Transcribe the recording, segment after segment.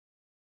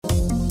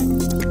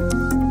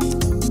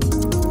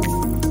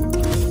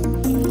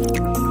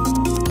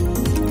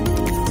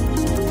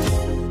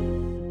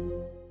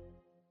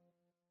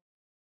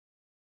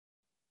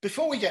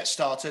Before we get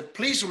started,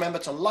 please remember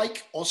to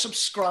like or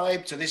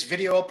subscribe to this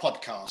video or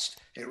podcast.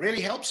 It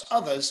really helps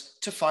others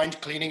to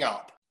find Cleaning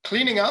Up.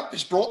 Cleaning Up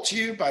is brought to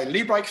you by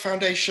Liebreich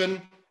Foundation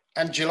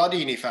and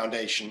Gilardini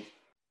Foundation.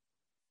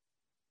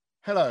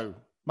 Hello,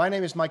 my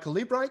name is Michael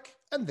Liebreich,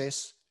 and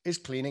this is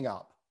Cleaning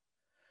Up.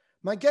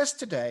 My guest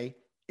today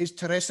is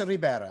Teresa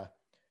Ribera.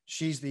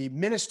 She's the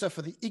Minister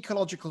for the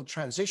Ecological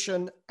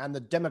Transition and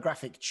the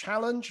Demographic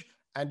Challenge,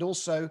 and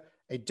also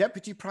a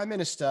Deputy Prime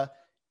Minister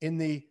in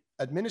the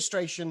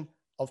administration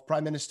of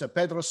Prime Minister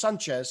Pedro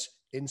Sanchez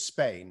in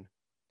Spain.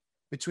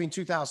 Between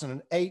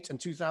 2008 and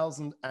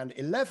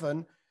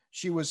 2011,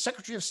 she was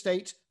Secretary of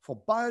State for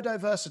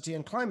Biodiversity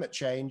and Climate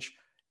Change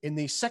in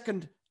the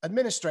second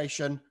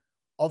administration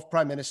of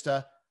Prime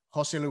Minister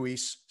José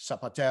Luis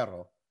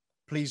Zapatero.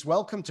 Please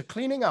welcome to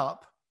Cleaning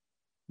Up,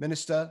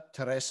 Minister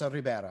Teresa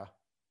Ribera.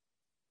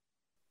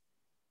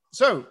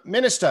 So,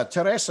 Minister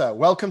Teresa,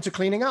 welcome to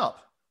Cleaning Up.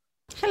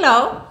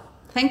 Hello,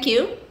 thank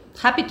you.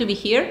 Happy to be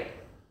here.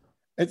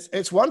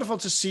 It's wonderful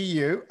to see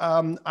you.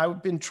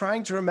 I've been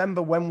trying to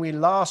remember when we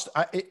last,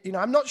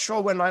 I'm not sure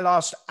when I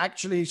last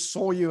actually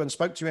saw you and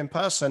spoke to you in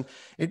person.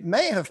 It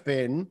may have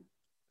been,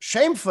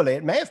 shamefully,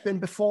 it may have been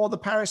before the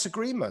Paris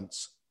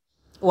Agreements.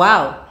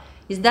 Wow,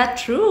 is that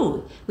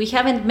true? We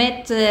haven't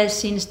met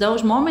since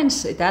those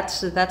moments.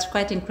 That's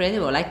quite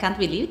incredible. I can't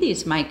believe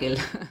this, Michael.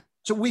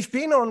 So we've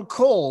been on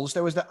calls.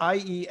 There was the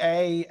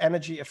IEA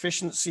energy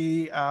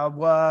efficiency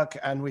work,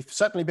 and we've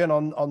certainly been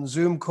on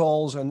Zoom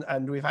calls,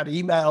 and we've had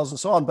emails and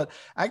so on. But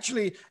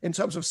actually, in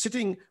terms of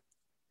sitting,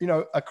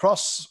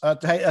 across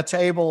a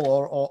table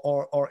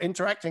or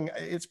interacting,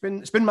 it's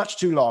been much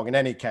too long. In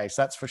any case,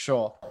 that's for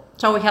sure.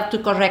 So we have to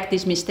correct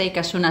this mistake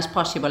as soon as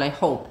possible, I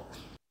hope.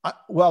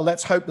 Well,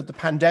 let's hope that the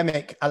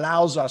pandemic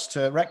allows us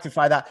to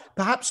rectify that.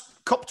 Perhaps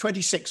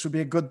COP26 would be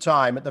a good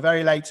time. At the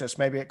very latest,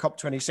 maybe at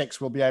COP26,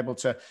 we'll be able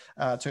to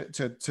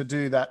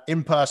do that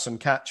in-person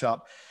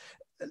catch-up.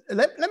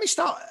 Let me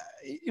start.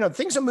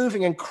 Things are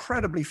moving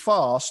incredibly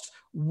fast.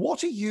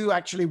 What are you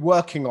actually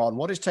working on?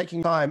 What is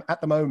taking time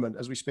at the moment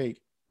as we speak?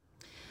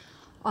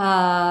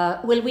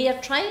 Well, we are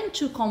trying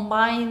to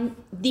combine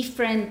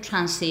different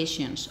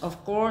transitions.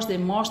 Of course, the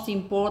most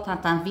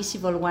important and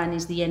visible one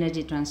is the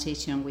energy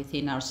transition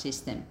within our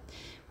system,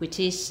 which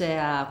is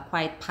a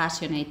quite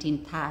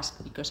fascinating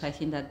task, because I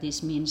think that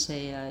this means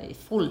a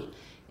full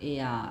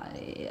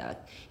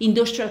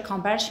industrial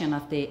conversion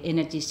of the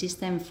energy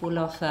system, full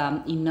of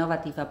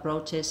innovative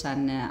approaches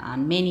and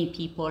many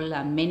people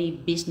and many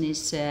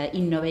business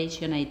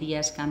innovation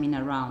ideas coming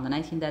around. And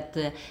I think that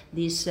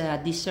this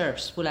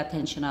deserves full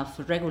attention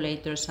of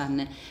regulators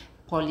and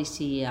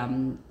policy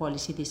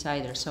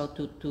deciders. So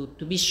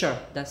to be sure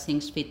that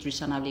things fit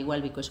reasonably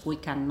well, because we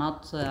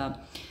cannot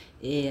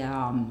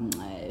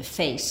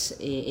face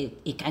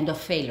a kind of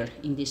failure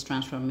in this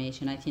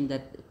transformation. I think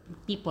that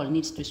people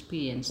need to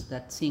experience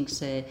that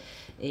things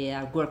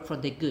work for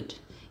the good,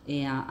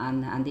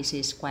 and this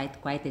is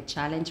quite a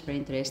challenge, very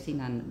interesting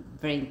and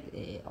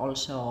very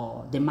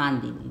also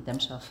demanding in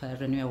terms of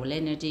renewable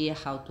energy,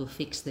 how to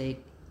fix the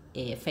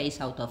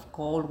phase out of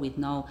coal with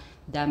no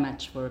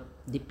damage for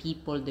the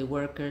people, the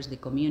workers, the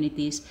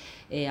communities,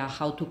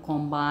 how to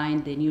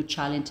combine the new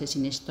challenges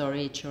in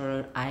storage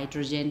or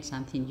hydrogen,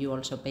 something you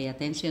also pay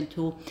attention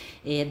to,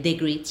 the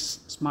grids,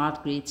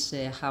 smart grids,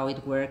 how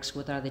it works,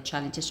 what are the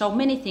challenges. So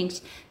many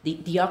things,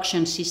 the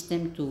auction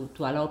system to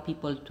allow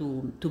people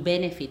to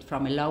benefit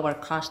from a lower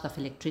cost of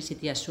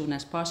electricity as soon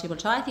as possible.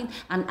 So I think,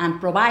 and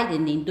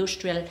providing the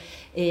industrial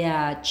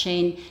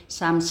chain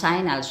some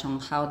signals on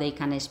how they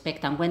can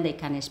expect and when they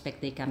can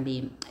expect they can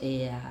be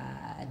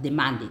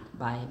demanded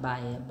by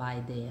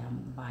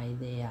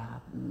the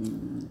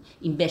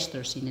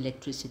investors in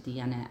electricity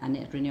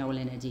and renewable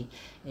energy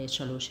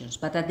solutions.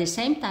 But at the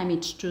same time,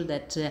 it's true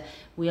that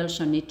we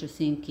also need to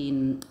think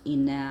in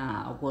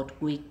what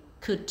we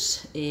could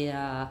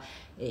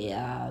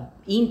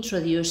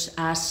introduce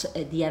as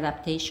the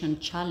adaptation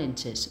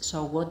challenges.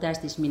 So what does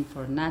this mean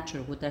for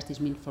nature? What does this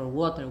mean for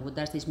water? What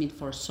does this mean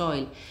for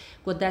soil?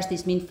 What does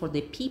this mean for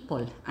the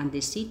people and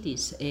the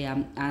cities?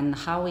 And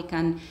how we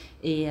can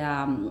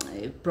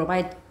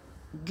provide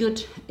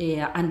good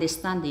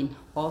understanding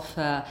of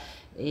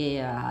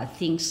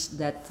things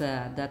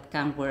that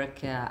can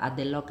work at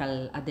the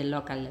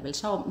local level.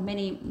 So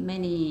many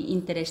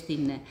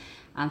interesting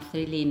and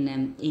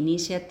thrilling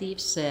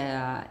initiatives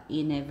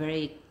in a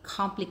very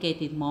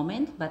complicated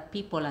moment, but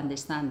people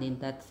understanding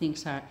that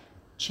things are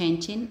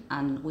changing,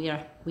 and we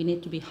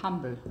need to be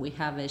humble. We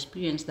have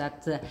experienced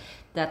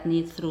that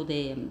need through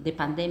the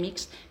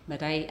pandemics,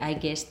 but I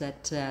guess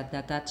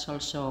that's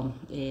also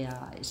a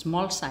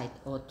small side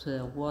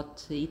of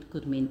what it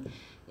could mean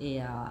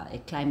a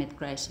climate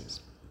crisis.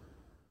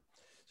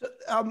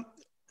 So,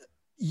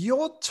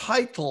 your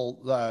title,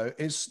 though,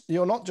 is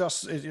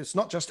it's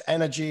not just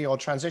energy or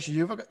transition.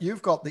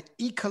 You've got the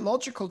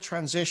ecological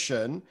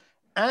transition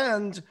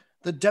and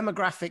the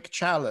demographic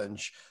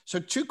challenge. So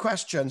two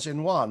questions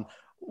in one.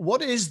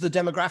 What is the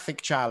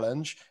demographic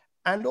challenge,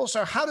 And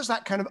also, how does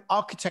that kind of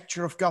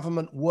architecture of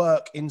government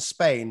work in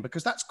Spain?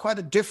 Because that's quite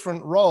a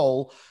different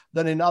role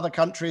than in other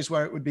countries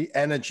where it would be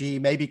energy,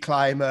 maybe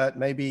climate,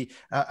 maybe,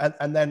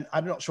 and then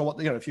I'm not sure what,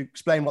 if you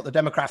explain what the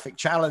demographic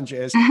challenge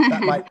is,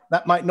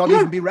 that might not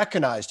even be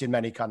recognized in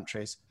many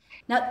countries.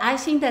 Now, I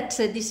think that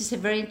this is a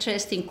very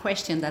interesting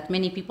question that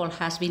many people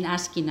has been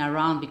asking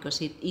around,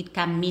 because it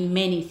can mean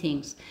many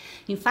things.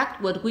 In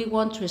fact, what we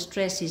want to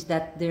stress is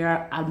that there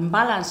are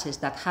imbalances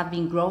that have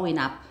been growing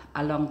up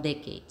along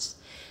decades.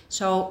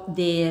 So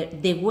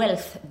the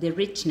wealth, the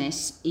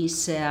richness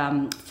is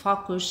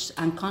focused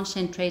and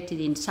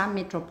concentrated in some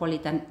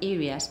metropolitan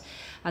areas,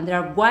 and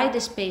there are wide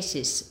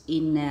spaces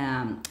in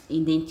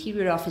the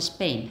interior of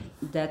Spain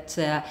that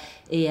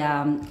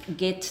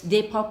get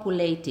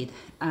depopulated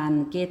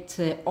and get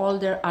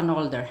older and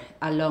older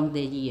along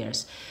the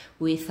years,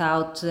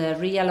 without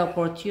real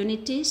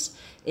opportunities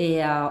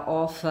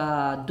of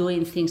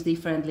doing things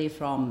differently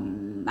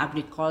from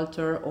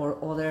agriculture or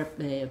other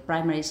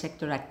primary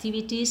sector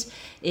activities,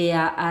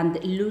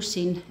 and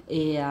losing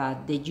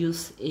the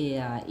youth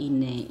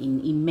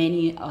in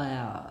many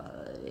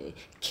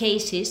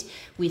cases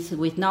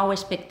with no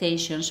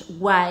expectations,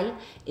 while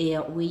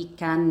we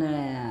can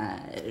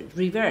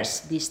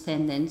reverse this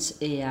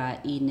tendency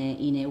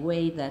in a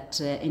way that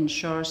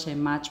ensures a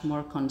much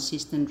more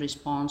consistent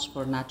response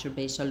for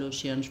nature-based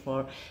solutions,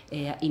 for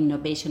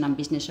innovation and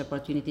business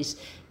opportunities,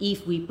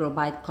 if we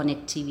provide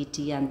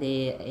connectivity and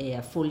the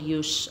full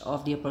use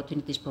of the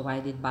opportunities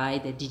provided by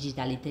the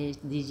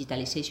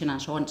digitalization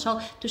and so on.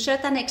 So to a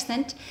certain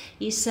extent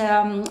is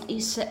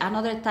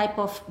another type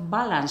of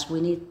balance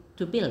we need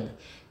to build.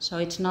 So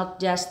it's not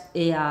just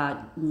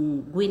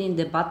winning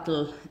the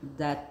battle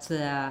that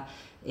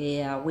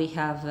we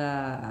have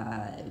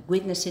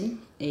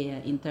witnessing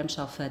in terms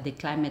of the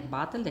climate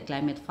battle, the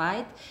climate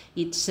fight.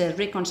 It's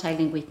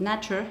reconciling with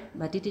nature,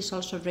 but it is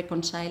also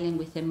reconciling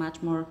with a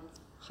much more,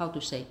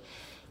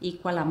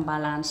 equal and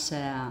balanced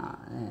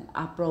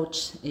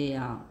approach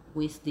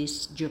with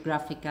this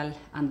geographical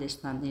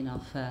understanding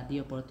of the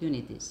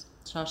opportunities,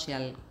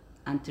 social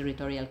and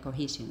territorial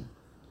cohesion.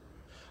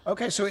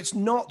 Okay, so it's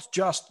not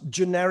just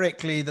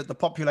generically that the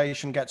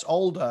population gets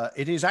older.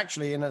 It is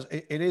actually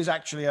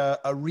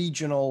a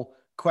regional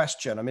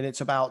question. I mean,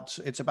 it's about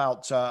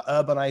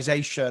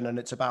urbanization, and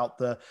it's about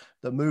the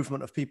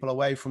movement of people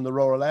away from the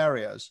rural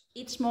areas.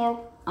 It's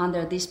more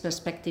under this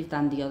perspective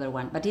than the other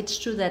one, but it's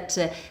true that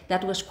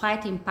that was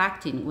quite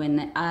impacting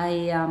when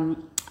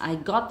I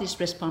got this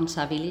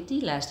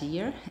responsibility last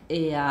year.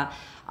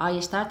 I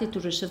started to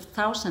receive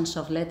thousands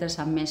of letters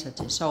and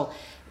messages. So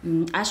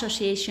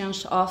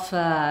associations of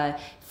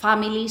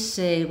families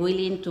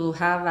willing to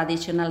have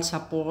additional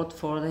support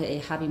for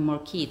having more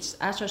kids,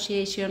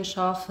 associations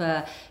of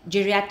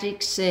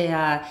geriatrics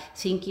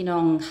thinking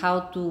on how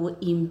to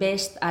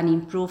invest and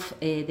improve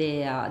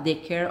the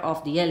care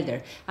of the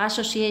elder,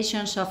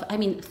 associations of,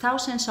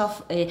 thousands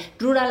of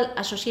rural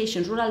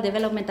associations, rural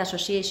development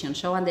associations,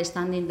 so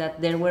understanding that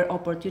there were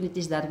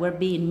opportunities that were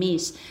being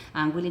missed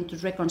and willing to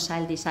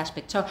reconcile this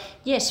aspect. So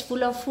yes,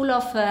 full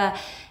of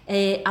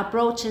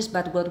approaches,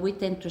 but what we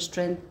tend to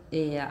strengthen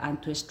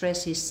and to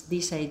stress is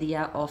this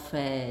idea of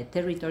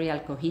territorial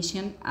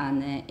cohesion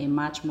and a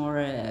much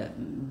more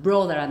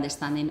broader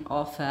understanding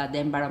of the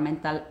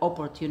environmental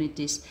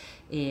opportunities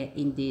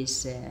in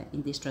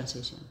this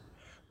transition.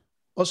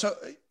 Well, so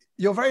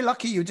you're very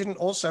lucky you didn't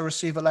also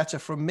receive a letter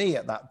from me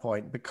at that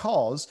point,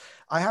 because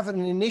I have an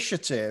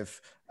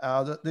initiative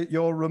that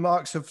your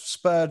remarks have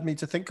spurred me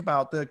to think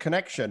about the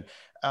connection,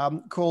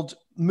 called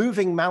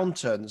Moving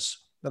Mountains,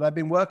 that I've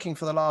been working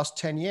for the last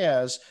 10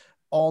 years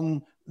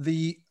on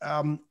the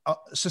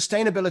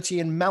sustainability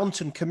in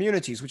mountain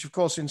communities, which of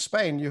course in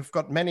Spain, you've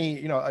got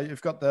many,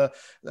 you've got the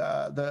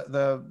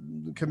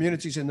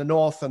communities in the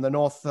north and the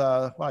north,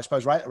 I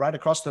suppose right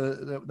across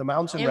the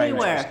mountain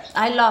everywhere. Ranges.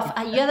 I love,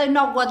 I don't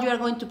know what you are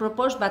going to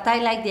propose, but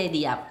I like the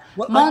idea.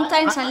 Well,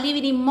 mountains and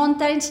living in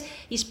mountains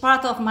is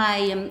part of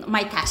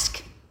my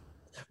task.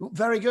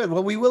 Very good.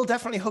 Well, we will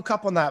definitely hook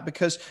up on that,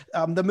 because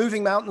the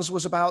Moving Mountains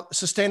was about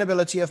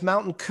sustainability of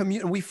mountain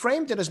community. We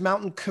framed it as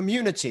mountain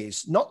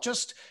communities, not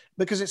just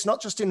because it's not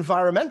just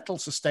environmental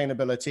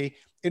sustainability,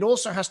 it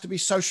also has to be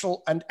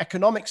social and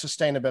economic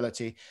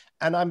sustainability.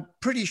 And I'm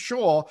pretty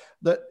sure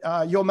that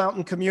your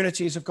mountain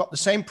communities have got the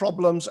same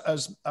problems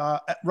as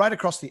right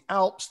across the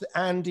Alps, the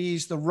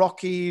Andes, the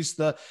Rockies,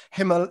 the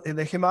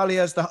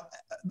Himalayas,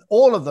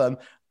 all of them.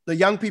 The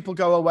young people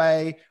go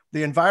away,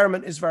 the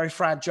environment is very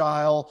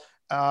fragile,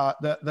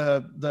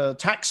 the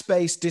tax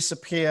base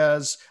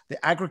disappears,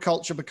 the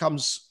agriculture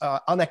becomes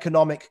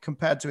uneconomic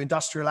compared to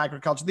industrial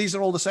agriculture. These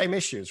are all the same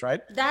issues,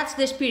 right? That's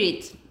the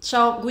spirit.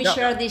 So we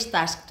share this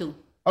task too.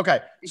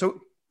 Okay,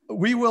 so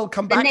we will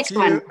come back to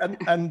you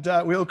and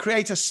we'll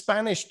create a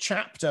Spanish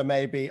chapter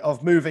maybe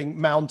of Moving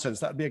Mountains.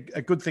 That'd be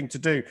a good thing to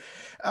do.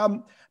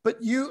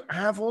 But you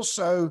have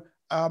also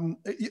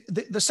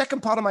the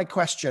second part of my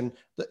question,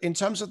 in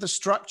terms of the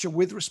structure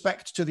with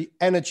respect to the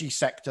energy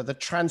sector, the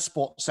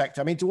transport sector,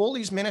 I mean, do all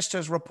these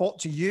ministers report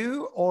to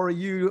you, or are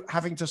you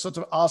having to sort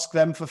of ask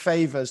them for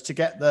favors to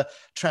get the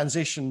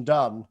transition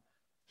done?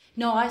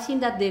 No, I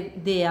think that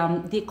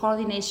the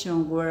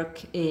coordination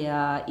work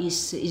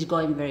is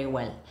going very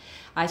well.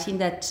 I think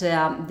that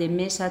the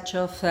message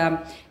of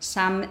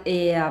some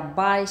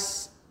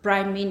vice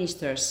prime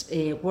ministers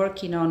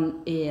working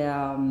on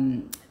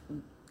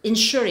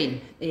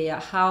ensuring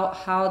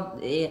how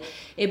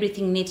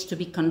everything needs to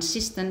be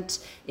consistent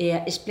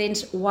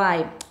explains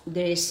why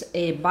there is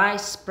a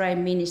vice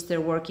prime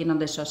minister working on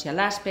the social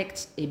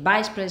aspects, a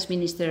vice prime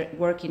minister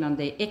working on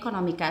the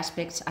economic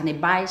aspects, and a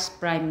vice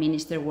prime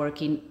minister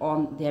working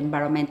on the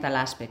environmental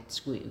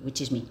aspects, which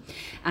is me.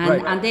 And,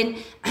 right. And then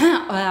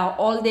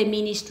all the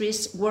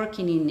ministries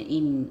working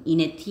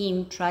in a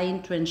team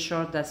trying to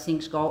ensure that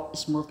things go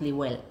smoothly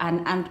well.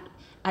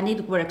 And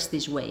it works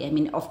this way. I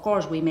mean, of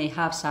course, we may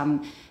have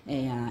some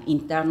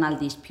internal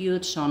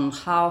disputes on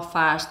how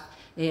fast,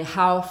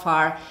 how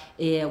far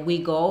we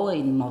go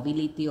in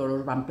mobility or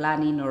urban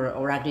planning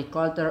or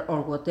agriculture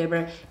or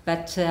whatever,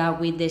 but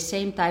with the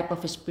same type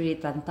of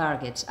spirit and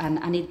targets,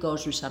 and it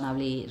goes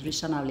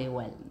reasonably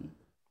well.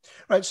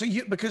 Right. So,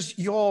 because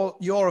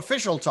your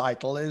official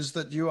title is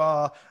that you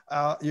are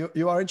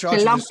in charge.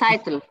 It's a long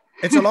title.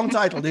 It's a long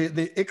title,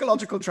 the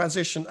ecological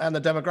transition and the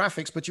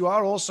demographics, but you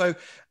are also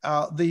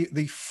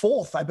the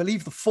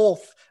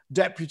fourth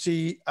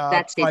deputy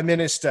prime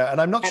minister. And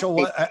I'm not sure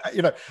what,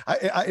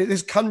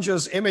 this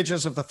conjures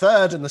images of the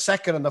third and the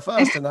second and the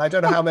first, and I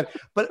don't know how many,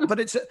 but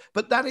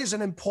that is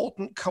an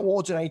important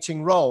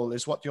coordinating role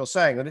is what you're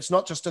saying. And it's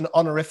not just an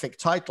honorific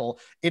title.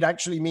 It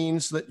actually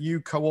means that you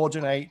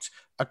coordinate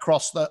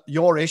across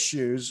your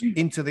issues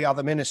into the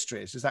other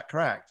ministries. Is that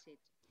correct?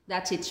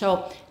 That's it.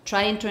 So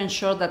trying to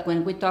ensure that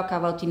when we talk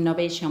about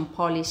innovation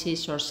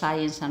policies or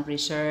science and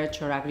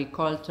research or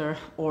agriculture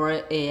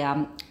or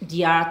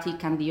the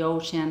Arctic and the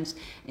oceans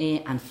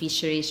and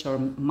fisheries or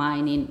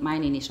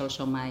mining is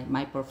also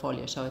my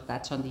portfolio. So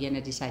that's on the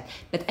energy side.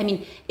 But I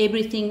mean,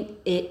 everything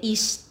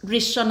is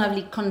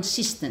reasonably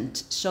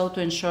consistent. So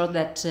to ensure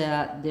that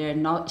there are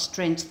no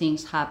strange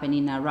things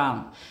happening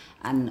around.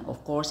 And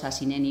of course, as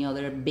in any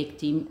other big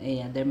team,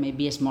 there may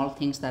be small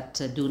things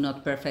that do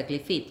not perfectly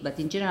fit. But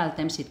in general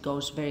terms, it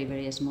goes very,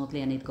 very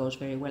smoothly and it goes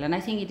very well. And I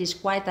think it is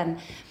quite an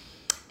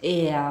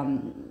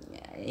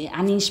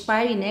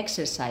inspiring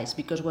exercise,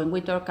 because when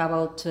we talk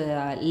about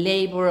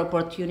labor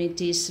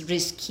opportunities,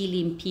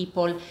 reskilling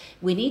people,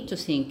 we need to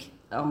think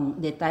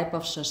on the type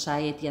of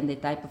society and the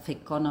type of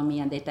economy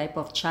and the type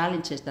of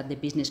challenges that the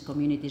business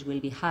communities will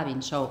be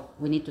having. So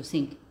we need to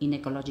think in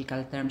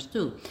ecological terms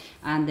too.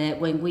 And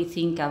when we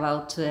think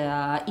about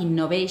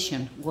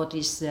innovation, what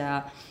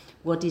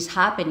is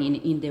happening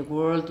in the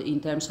world in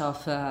terms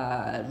of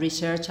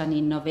research and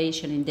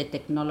innovation in the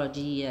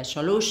technology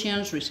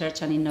solutions,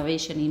 research and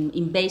innovation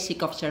in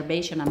basic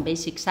observation and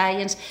basic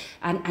science,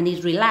 and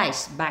it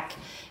relates back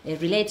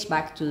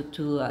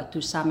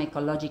to some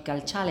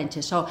ecological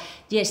challenges. So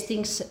yes,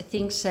 things.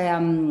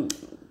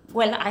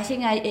 Well, I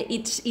think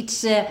it's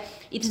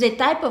the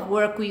type of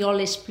work we all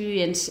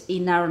experience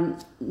in our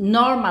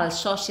normal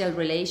social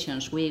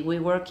relations. We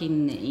work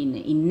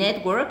in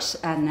networks,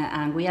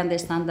 and we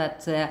understand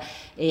that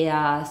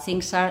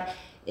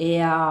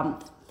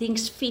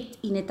things fit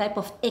in a type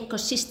of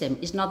ecosystem.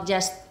 It's not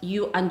just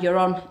you and your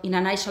own in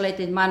an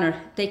isolated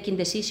manner taking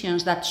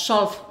decisions that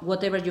solve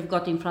whatever you've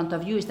got in front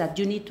of you. Is that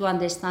you need to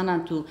understand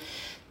and to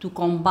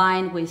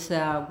combine with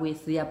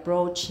the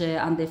approach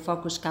and the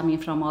focus coming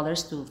from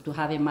others to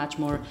have a much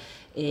more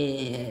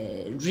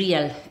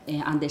real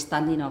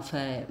understanding of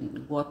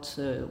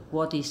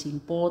what is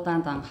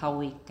important and how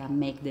we can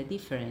make the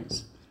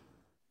difference.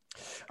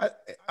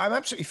 I'm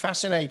absolutely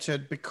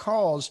fascinated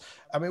because,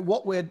 I mean,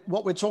 what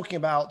we're talking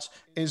about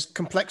is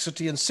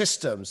complexity and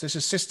systems. This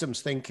is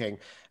systems thinking.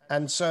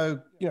 And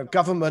so,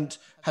 government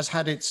has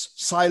had its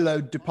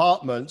siloed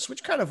departments,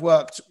 which kind of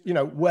worked,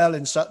 well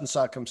in certain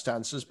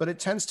circumstances, but it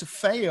tends to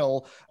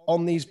fail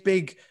on these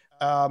big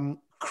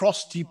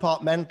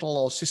cross-departmental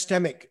or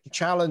systemic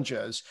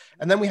challenges.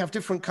 And then we have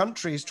different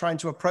countries trying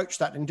to approach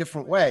that in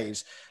different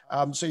ways.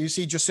 So you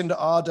see Jacinda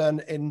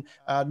Ardern in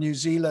New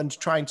Zealand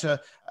trying to,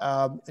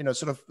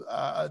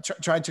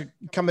 trying to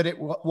come at it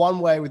one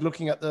way with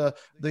looking at the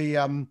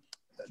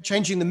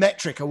changing the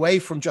metric away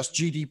from just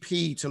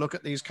GDP to look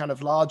at these kind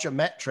of larger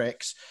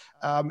metrics.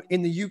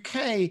 In the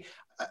UK,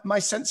 my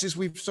sense is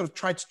we've sort of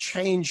tried to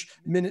change,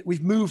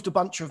 we've moved a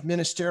bunch of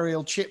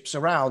ministerial chips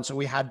around. So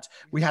we had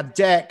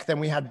DEC, then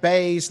we had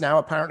BEIS. Now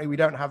apparently we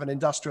don't have an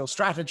industrial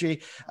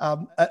strategy,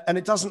 and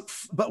it doesn't.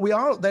 But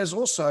there's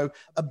also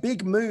a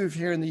big move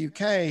here in the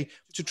UK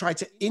to try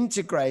to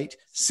integrate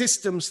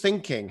systems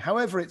thinking,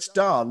 however it's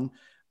done,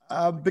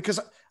 because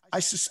I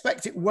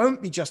suspect it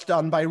won't be just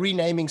done by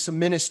renaming some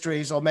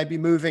ministries or maybe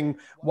moving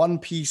one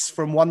piece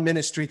from one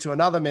ministry to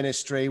another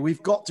ministry.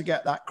 We've got to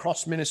get that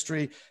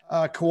cross-ministry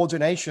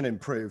coordination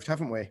improved,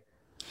 haven't we?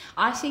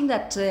 I think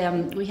that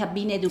we have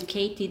been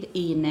educated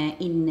in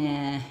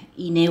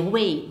a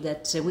way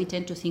that we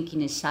tend to think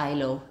in a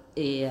silo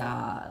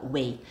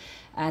way.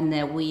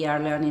 And we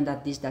are learning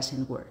that this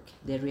doesn't work.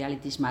 The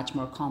reality is much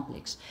more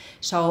complex.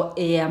 So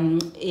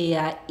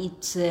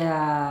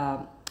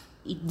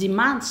it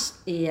demands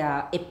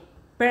a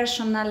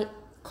personal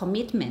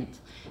commitment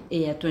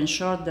to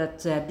ensure that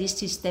this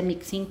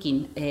systemic thinking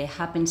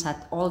happens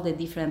at all the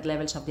different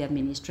levels of the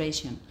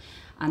administration,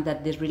 and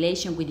that the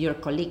relation with your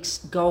colleagues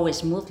go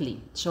smoothly.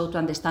 So to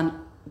understand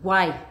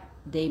why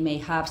they may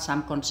have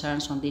some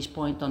concerns on this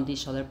point, on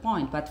this other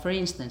point. But for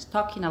instance,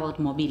 talking about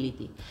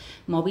mobility.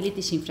 Mobility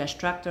is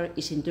infrastructure,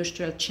 is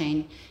industrial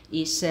chain,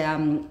 is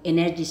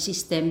energy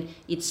system,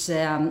 it's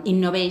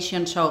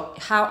innovation, so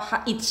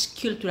how it's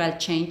cultural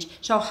change,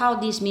 so how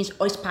this means,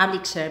 or it's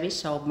public service,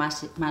 so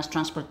mass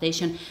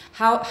transportation,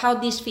 how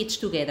this fits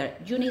together.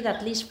 You need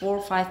at least 4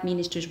 or 5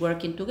 ministries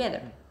working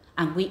together.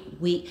 And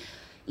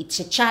it's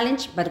a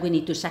challenge, but we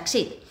need to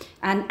succeed.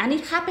 And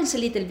it happens a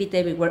little bit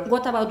everywhere.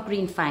 What about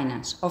green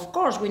finance? Of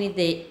course, we need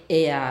the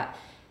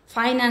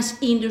finance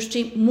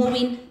industry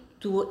moving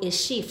to a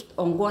shift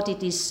on what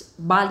it is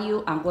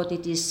value and what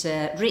it is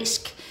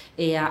risk,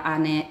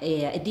 and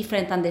a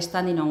different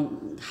understanding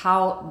on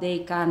how they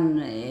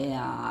can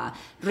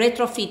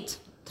retrofit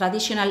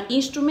traditional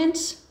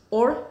instruments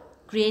or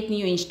create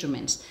new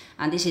instruments.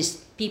 And this is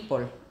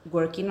people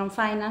working on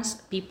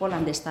finance, people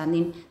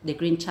understanding the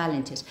green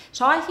challenges.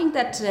 So I think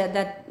that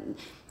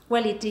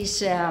well, it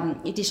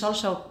is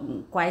also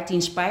quite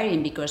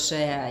inspiring, because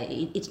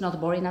it's not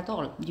boring at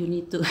all. You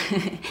need to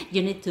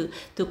you need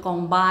to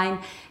combine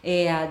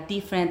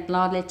different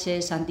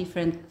knowledges and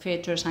different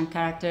features and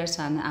characters,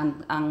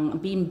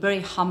 and being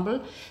very humble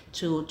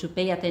to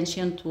pay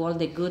attention to all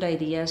the good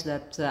ideas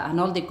that and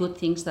all the good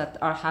things that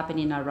are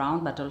happening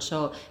around, but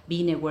also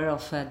being aware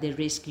of the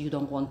risk you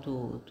don't want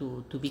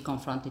to be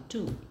confronted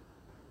to.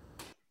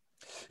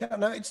 Yeah,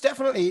 no, it's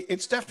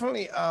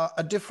definitely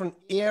a different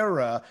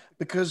era,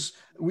 because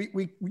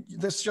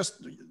there's just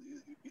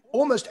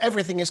almost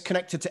everything is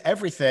connected to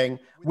everything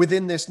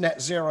within this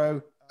net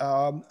zero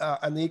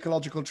and the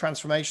ecological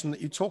transformation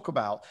that you talk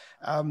about.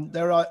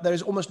 There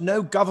is almost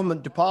no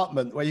government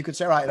department where you could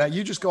say, right, now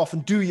you just go off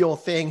and do your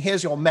thing.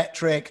 Here's your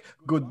metric.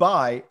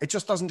 Goodbye. It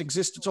just doesn't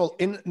exist at all.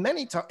 In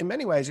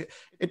many ways,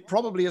 it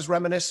probably is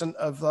reminiscent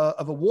of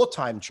a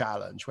wartime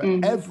challenge, where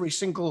every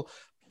single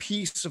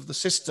piece of the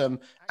system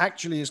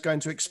actually is going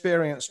to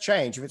experience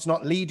change. If it's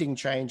not leading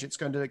change, it's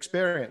going to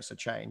experience a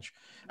change.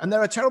 And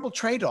there are terrible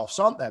trade-offs,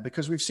 aren't there?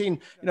 Because we've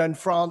seen, in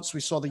France, we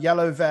saw the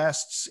yellow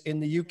vests. In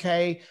the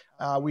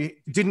UK, we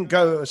didn't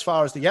go as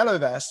far as the yellow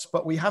vests,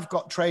 but we have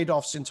got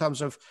trade-offs in terms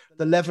of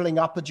the leveling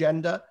up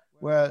agenda,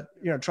 where,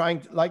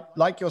 trying,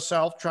 like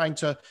yourself, trying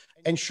to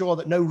ensure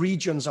that no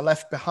regions are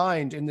left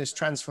behind in this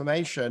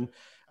transformation.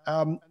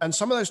 And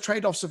some of those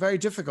trade-offs are very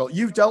difficult.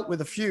 You've dealt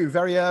with a few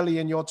very early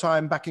in your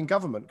time back in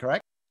government,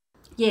 correct?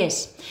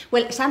 Yes.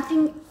 Well,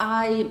 something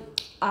I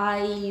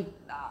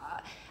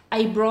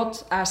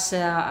brought as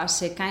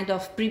a kind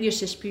of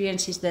previous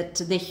experience is that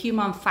the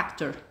human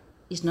factor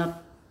is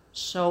not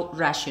so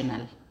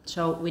rational.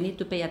 So we need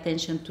to pay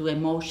attention to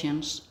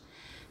emotions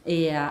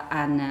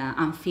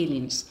and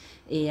feelings.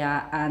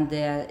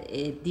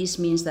 This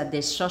means that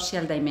the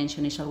social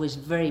dimension is always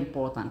very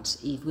important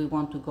if we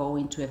want to go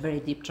into a very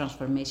deep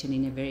transformation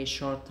in a very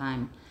short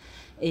time.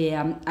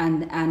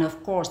 And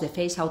of course, the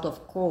phase out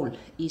of coal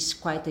is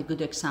quite a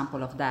good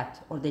example of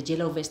that, or the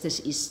yellow vests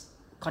is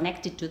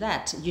connected to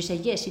that. You say,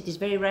 yes, it is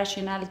very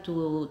rational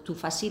to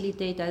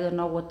facilitate, I don't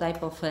know what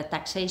type of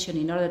taxation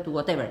in order to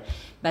whatever,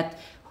 but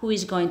who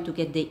is going to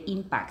get the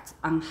impact,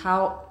 and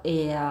how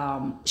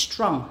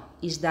strong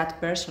is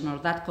that person or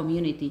that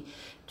community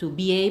to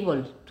be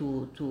able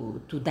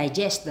to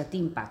digest that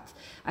impact.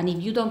 And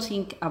if you don't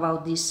think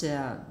about these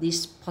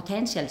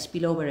potential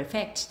spillover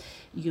effects,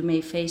 you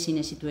may face in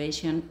a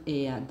situation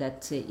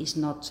that is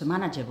not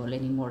manageable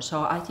anymore.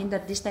 So I think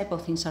that these type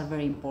of things are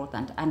very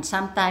important. And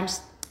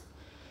sometimes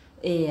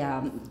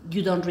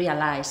you don't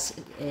realize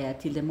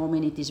till the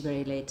moment it is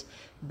very late.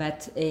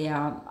 But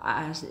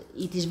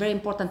it is very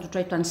important to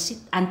try to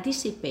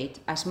anticipate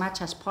as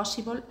much as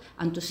possible,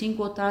 and to think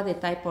what are the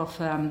type of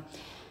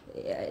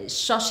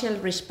social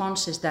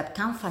responses that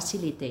can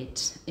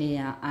facilitate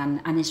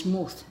and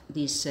smooth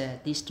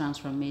this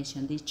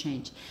transformation, this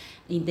change.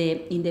 In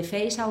the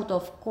phase out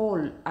of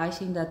coal, I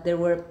think that there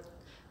were a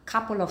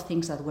couple of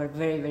things that were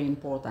very, very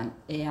important.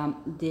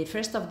 The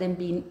first of them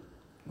being,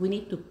 we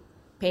need to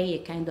pay a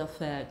kind of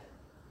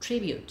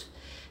tribute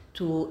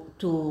to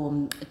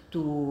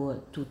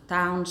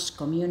towns,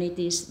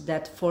 communities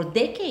that for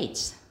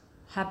decades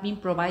have been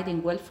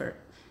providing welfare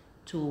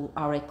to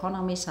our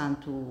economies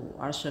and to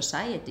our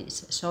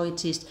societies. So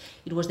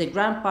it was the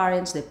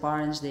grandparents, the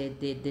parents,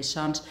 the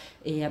sons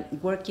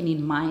working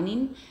in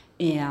mining,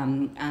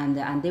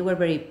 and they were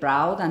very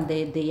proud, and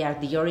they are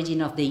the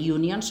origin of the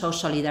union, so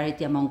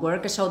solidarity among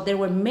workers. So there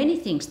were many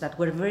things that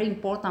were very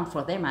important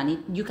for them,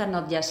 and you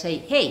cannot just say,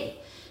 hey,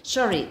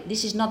 sorry,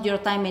 this is not your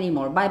time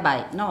anymore,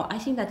 bye-bye. No, I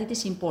think that it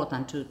is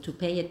important to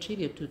pay a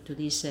tribute to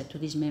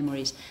these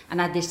memories,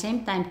 and at the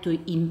same time to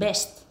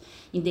invest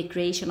in the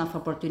creation of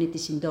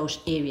opportunities in those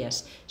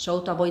areas, so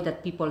to avoid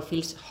that people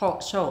feel,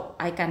 so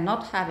I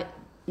cannot have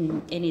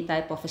any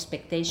type of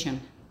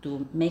expectation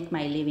to make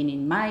my living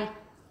in my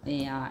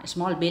a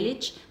small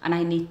village, and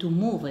I need to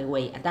move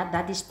away.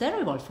 That is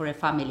terrible for a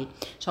family.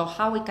 So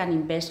how we can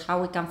invest,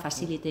 how we can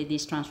facilitate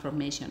this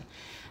transformation.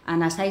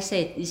 And as I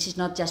said, this is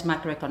not just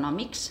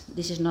macroeconomics.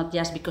 This is not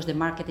just because the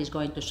market is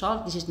going to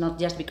solve. This is not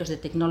just because the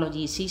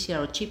technology is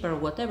easier or cheaper or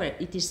whatever.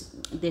 It is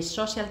the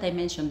social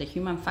dimension, the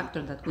human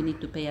factor that we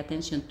need to pay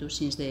attention to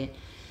since the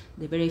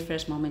very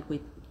first moment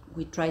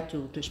we try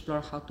to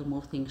explore how to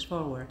move things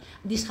forward.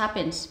 This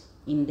happens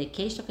in the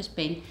case of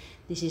Spain.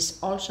 This is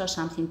also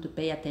something to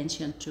pay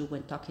attention to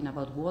when talking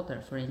about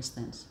water, for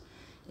instance.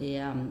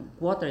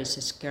 Water is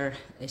a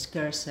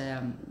scarce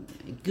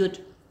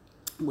good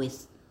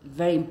with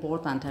very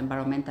important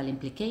environmental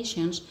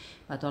implications,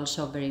 but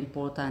also very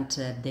important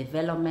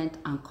development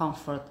and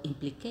comfort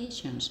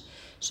implications.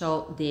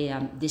 So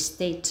the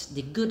state,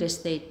 the good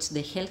state,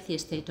 the healthy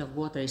state of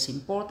water is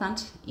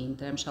important in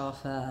terms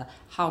of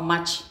how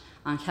much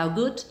and how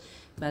good,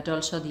 but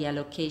also the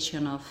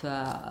allocation of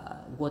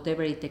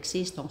whatever it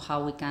exists on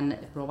how we can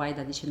provide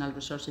additional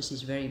resources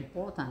is very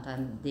important,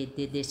 and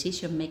the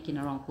decision making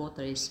around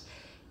water is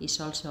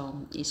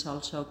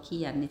also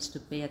key and needs to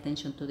pay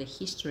attention to the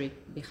history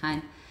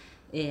behind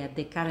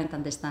the current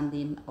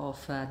understanding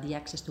of the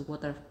access to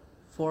water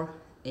for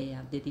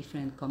the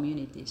different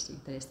communities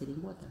interested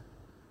in water.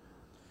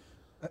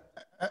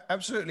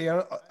 Absolutely,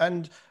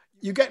 and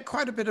you get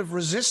quite a bit of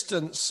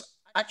resistance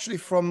actually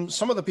from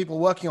some of the people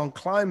working on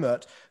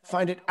climate.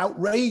 Find it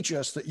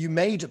outrageous that you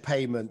made a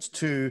payment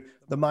to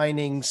the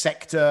mining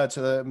sector,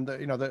 to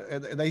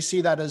they see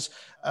that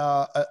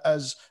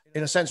as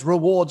in a sense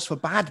rewards for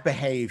bad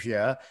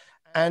behavior,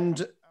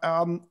 and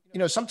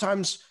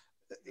sometimes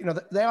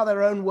they are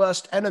their own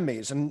worst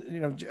enemies, and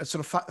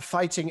sort of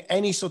fighting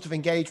any sort of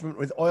engagement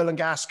with oil and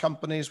gas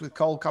companies, with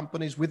coal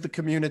companies, with the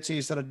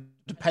communities that are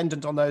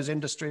dependent on those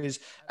industries,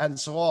 and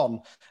so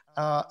on.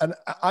 And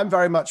I'm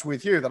very much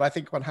with you that I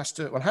think one has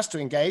to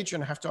engage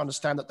and have to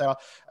understand that they are,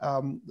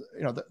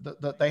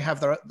 that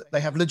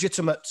they have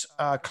legitimate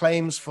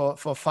claims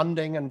for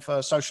funding and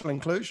for social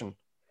inclusion.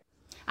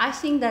 I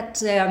think that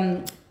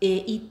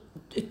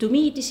to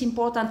me it is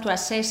important to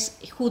assess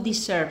who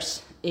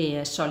deserves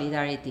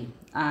solidarity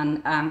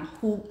and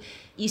who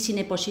is in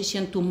a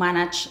position to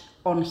manage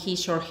on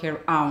his or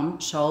her own.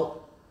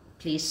 So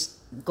please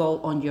go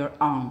on your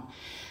own.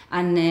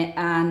 And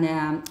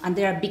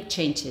there are big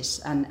changes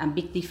and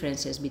big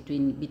differences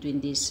between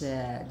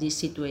these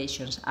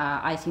situations.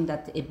 I think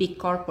that a big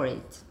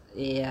corporate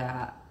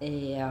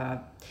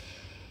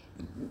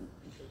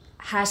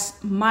has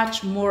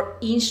much more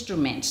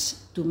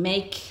instruments to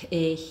make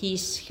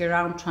her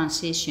own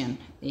transition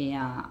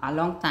a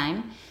long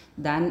time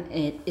than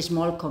a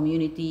small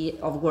community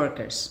of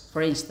workers,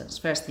 for instance.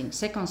 First thing.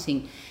 Second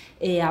thing,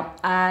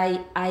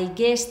 I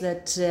guess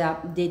that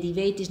the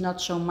debate is not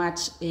so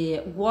much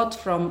what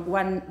from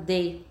one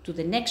day to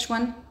the next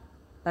one,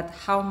 but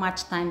how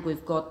much time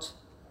we've got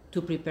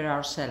to prepare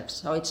ourselves.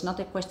 So it's not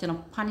a question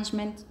of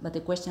punishment, but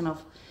a question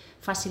of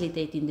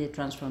facilitating the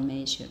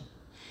transformation.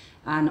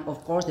 And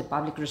of course, the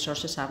public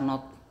resources are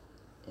not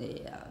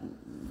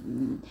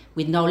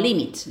with no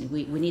limit.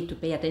 We need to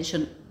pay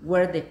attention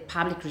where the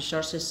public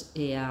resources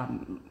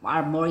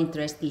are more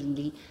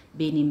interestingly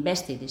being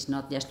invested. It's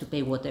not just to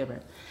pay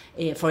whatever.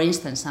 For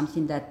instance,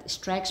 something that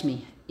strikes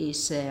me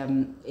is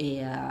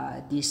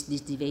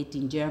this debate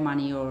in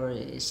Germany or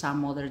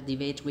some other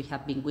debates we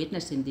have been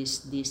witnessing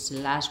these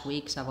last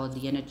weeks about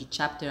the energy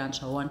chapter and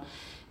so on.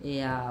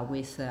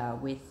 With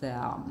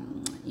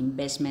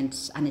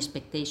investments and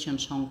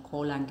expectations on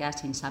coal and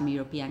gas in some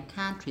European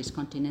countries,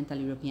 continental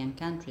European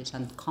countries,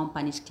 and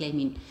companies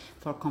claiming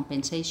for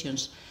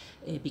compensations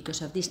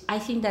because of this. I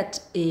think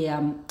that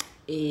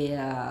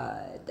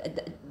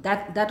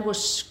that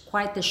was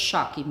quite a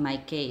shock in my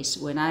case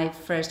when I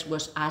first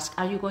was asked,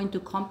 are you going to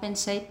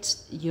compensate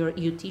your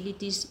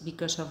utilities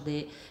because of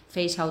the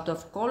phase out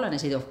of coal? And I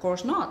said, of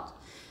course not.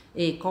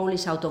 Coal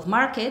is out of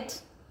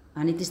market,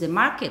 and it is the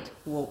market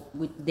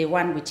the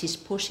one which is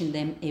pushing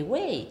them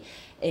away.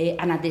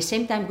 And at the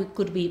same time, we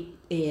could be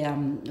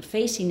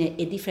facing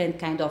a different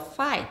kind of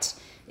fight.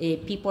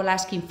 People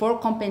asking for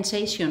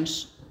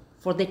compensations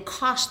for the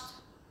cost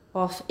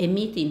of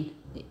emitting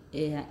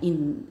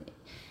in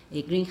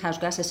greenhouse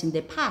gases in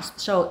the past.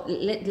 So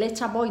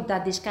let's avoid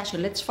that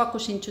discussion. Let's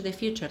focus into the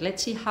future.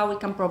 Let's see how we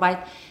can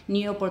provide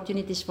new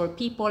opportunities for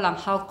people and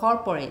how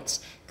corporates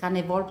can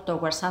evolve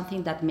towards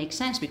something that makes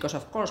sense, because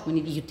of course we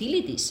need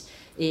utilities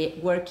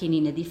working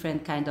in a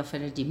different kind of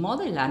energy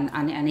model,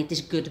 and it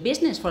is good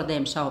business for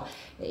them. So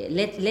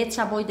let's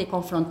avoid the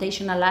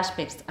confrontational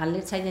aspects and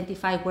let's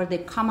identify where the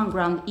common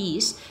ground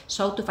is,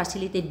 so to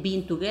facilitate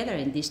being together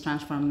in this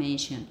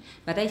transformation.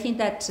 But I think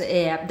that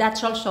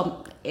that's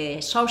also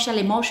a social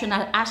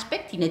emotional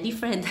aspect in a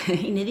different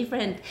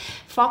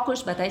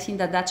focus, but I think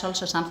that that's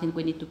also something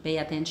we need to pay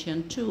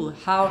attention to.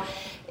 How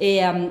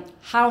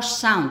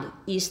sound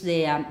is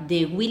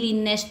the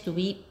willingness to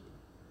be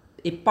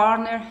a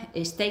partner,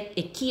 a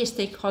key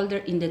stakeholder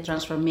in the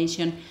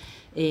transformation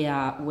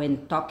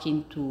when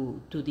talking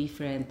to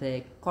different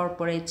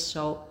corporates,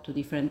 so to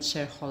different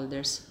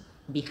shareholders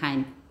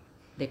behind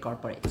the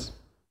corporates.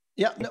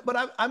 Yeah, no,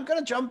 but I'm going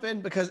to jump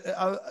in because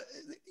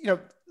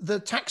the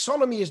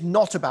taxonomy is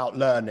not about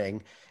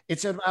learning.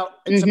 It's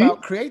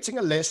about creating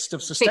a list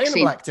of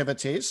sustainable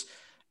activities,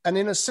 and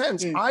in a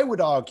sense, I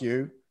will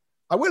argue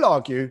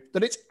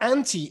that it's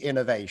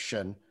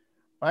anti-innovation,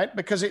 right?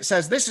 Because it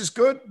says this is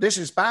good, this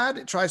is bad.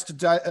 It tries to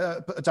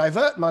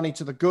divert money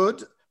to the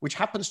good, which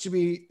happens to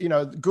be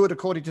good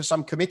according to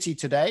some committee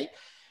today.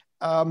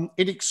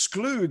 It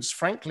excludes,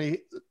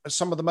 frankly,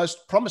 some of the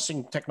most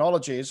promising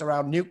technologies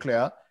around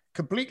nuclear,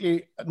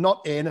 completely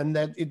not in, and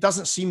it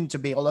doesn't seem to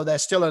be, although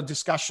there's still a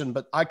discussion,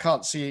 but I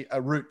can't see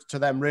a route to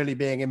them really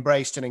being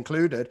embraced and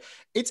included.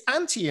 It's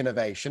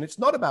anti-innovation. It's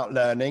not about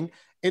learning.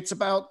 It's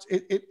about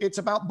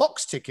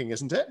box ticking,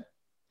 isn't it?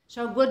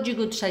 So what you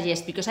could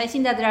suggest, because I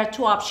think that there are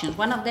two options.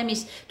 One of them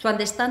is to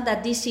understand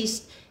that this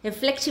is a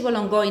flexible,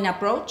 ongoing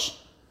approach,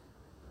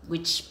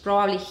 which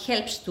probably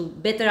helps to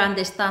better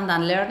understand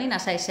and learning,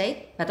 as I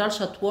said, but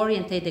also to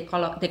orientate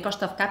the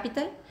cost of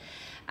capital.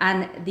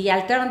 And the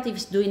alternative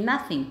is doing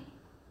nothing.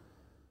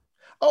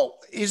 Oh,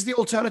 is the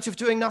alternative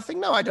doing nothing?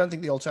 No, I don't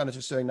think the alternative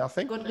is doing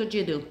nothing. What could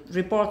you do?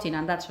 Reporting,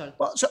 and that's all.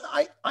 Well, so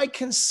I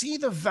can see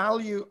the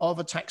value of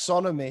a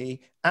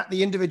taxonomy at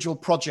the individual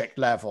project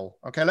level.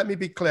 Okay, let me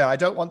be clear. I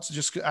don't want to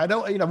just,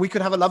 we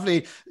could have a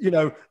lovely,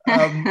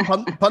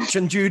 Punch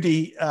and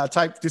Judy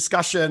type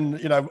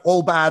discussion,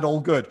 all bad,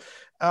 all good.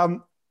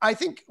 I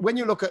think when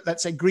you look at,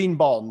 let's say, green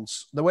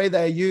bonds, the way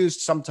they're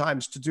used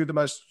sometimes to do the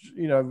most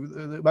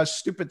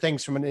stupid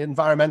things from an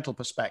environmental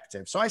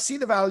perspective. So I see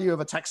the value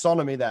of a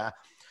taxonomy there.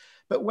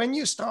 But when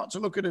you start to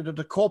look at it at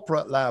a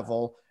corporate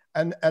level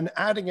and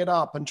adding it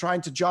up and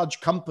trying to judge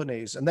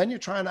companies, and then you're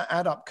trying to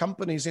add up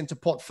companies into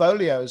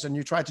portfolios and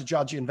you try to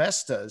judge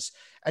investors,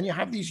 and you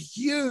have these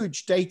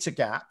huge data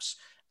gaps,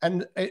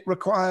 and it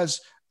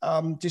requires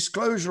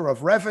disclosure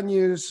of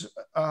revenues,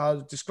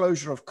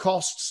 disclosure of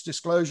costs,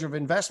 disclosure of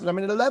investment. I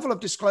mean, a level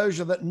of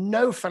disclosure that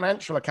no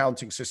financial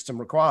accounting system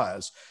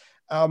requires,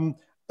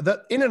 that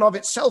in and of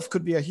itself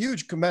could be a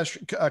huge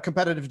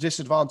competitive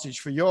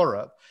disadvantage for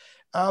Europe.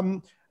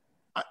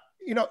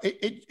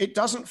 It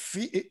doesn't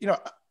feel,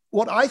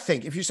 what I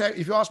think, if you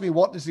ask me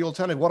what is the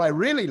alternative, what I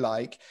really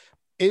like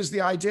is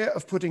the idea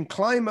of putting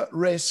climate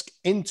risk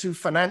into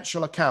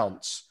financial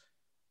accounts.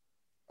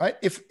 Right?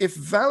 If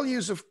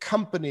values of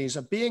companies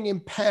are being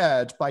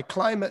impaired by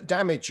climate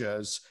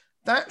damages,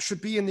 that should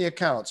be in the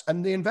accounts.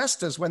 And the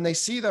investors, when they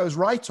see those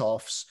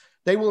write-offs,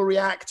 they will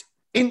react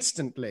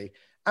instantly,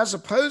 as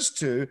opposed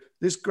to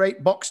this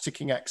great box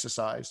ticking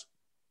exercise.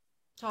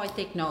 So I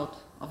take note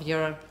of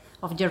your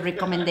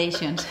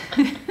recommendations.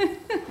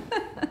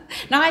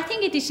 Now, I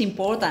think it is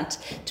important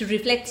to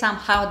reflect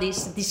somehow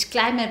this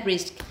climate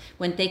risk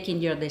when taking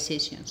your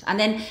decisions. And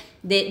then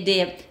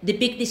the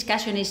big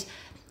discussion is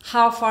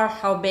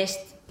how best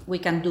we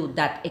can do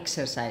that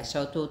exercise.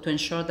 So to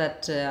ensure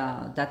that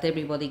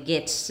everybody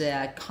gets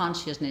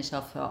consciousness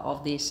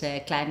of this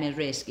climate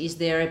risk. Is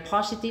there a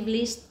positive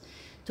list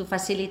to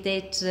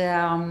facilitate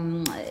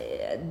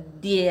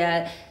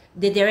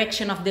the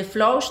direction of the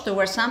flows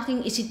towards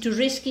something? Is it too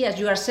risky, as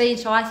you are saying?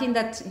 So I think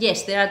that,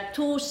 yes, there are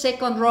two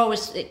second row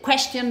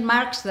question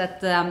marks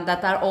that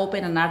are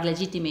open and are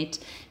legitimate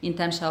in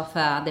terms of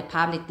the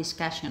public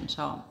discussion.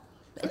 So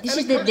this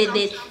is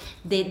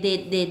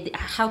the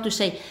how to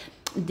say,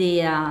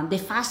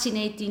 the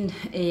fascinating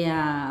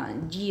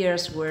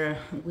years where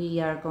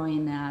we are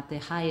going at the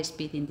highest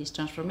speed in this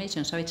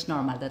transformation. So it's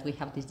normal that we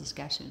have these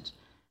discussions.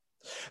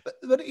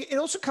 But it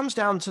also comes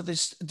down to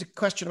the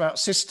question about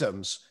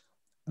systems,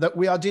 that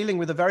we are dealing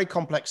with a very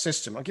complex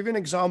system. I'll give you an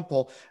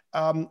example.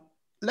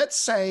 Let's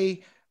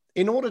say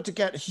in order to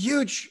get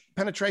huge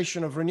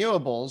penetration of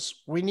renewables,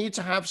 we need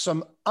to have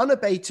some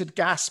unabated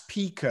gas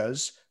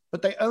peakers,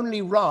 but they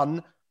only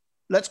run,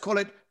 let's call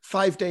it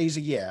 5 days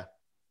a year,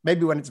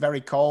 maybe when it's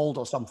very cold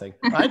or something,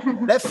 right?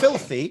 They're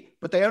filthy,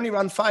 but they only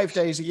run 5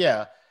 days a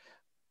year.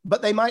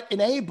 But they might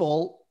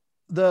enable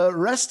the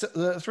rest,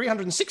 the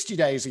 360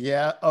 days a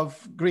year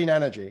of green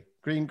energy,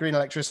 green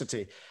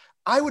electricity.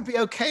 I would be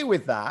okay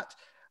with that.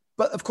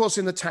 But of course,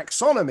 in the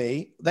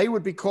taxonomy, they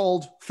would be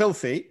called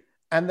filthy,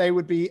 and they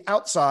would be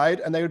outside,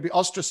 and they would be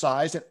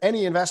ostracized. And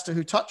any investor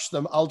who touched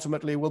them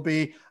ultimately will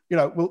be,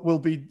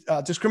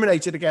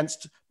 discriminated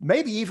against,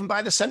 maybe even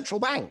by the central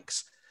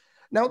banks.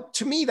 Now,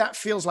 to me, that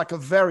feels like a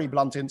very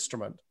blunt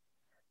instrument.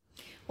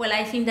 Well,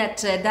 I think that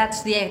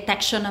that's the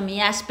taxonomy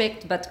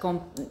aspect, but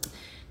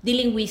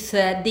dealing with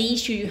the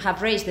issue you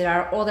have raised, there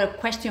are other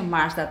question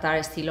marks that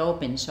are still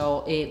open.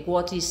 So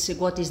what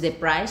is the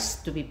price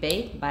to be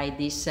paid by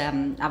this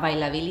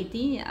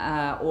availability,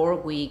 or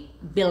we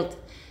build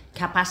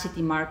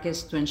capacity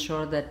markets to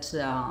ensure that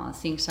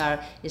things are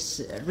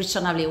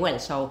reasonably well.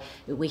 So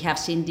we have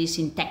seen this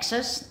in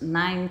Texas,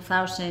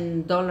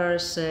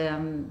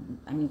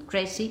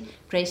 $9,000,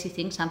 crazy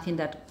thing, something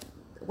that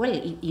well,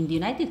 in the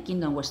United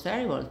Kingdom was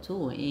terrible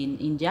too.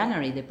 In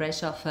January, the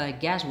price of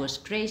gas was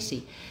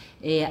crazy.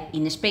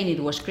 In Spain, it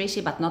was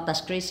crazy, but not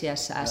as crazy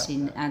as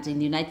in the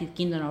United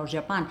Kingdom or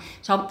Japan.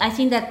 So I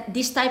think that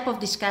this type of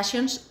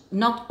discussions,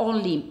 not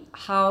only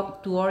how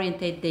to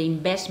orientate the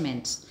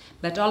investments,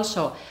 but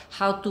also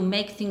how to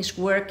make things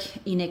work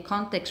in a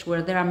context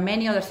where there are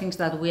many other things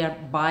that we are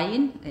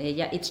buying.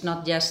 It's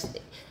not just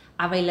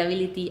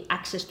availability,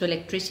 access to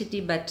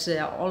electricity, but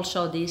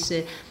also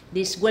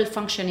this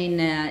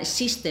well-functioning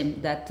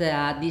system that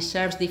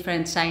deserves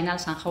different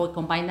signals, and how we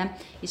combine them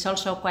is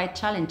also quite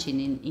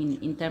challenging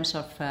in terms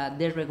of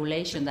the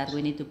regulation that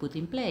we need to put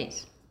in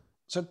place.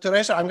 So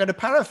Teresa, I'm going to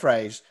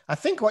paraphrase. I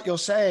think what you're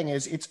saying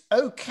is it's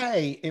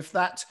okay if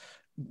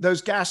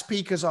those gas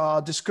peakers are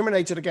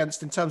discriminated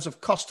against in terms of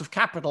cost of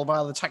capital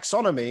via the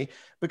taxonomy,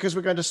 because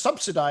we're going to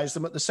subsidize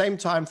them at the same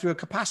time through a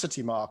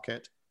capacity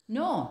market.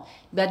 No,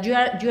 but you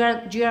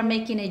are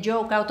making a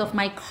joke out of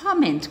my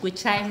comment,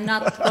 which I'm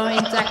not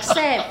going to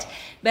accept.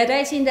 But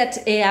I think that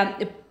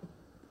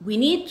we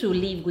need to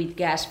live with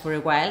gas for a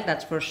while,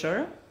 that's for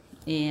sure.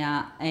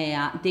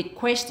 The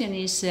question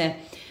is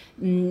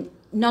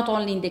not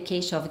only in the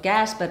case of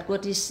gas, but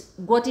what is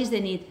the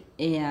need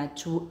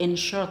to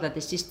ensure that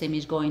the system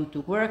is going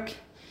to work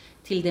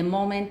till the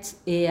moment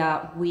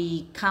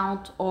we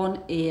count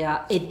on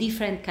a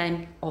different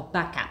kind of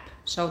backup.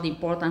 So the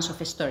importance of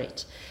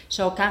storage.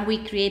 So can we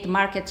create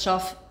markets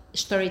of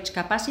storage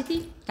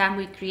capacity? Can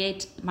we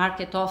create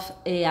market of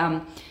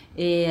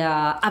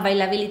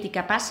availability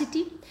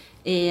capacity?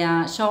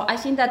 So I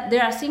think that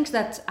there are things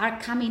that are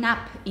coming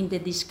up in the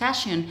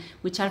discussion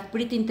which are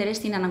pretty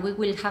interesting, and we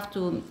will have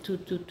to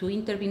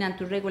intervene and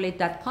to regulate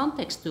that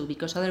context too,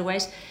 because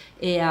otherwise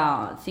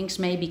things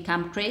may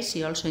become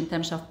crazy also in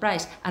terms of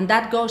price. And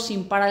that goes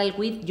in parallel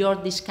with your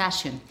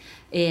discussion,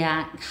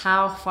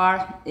 how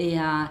far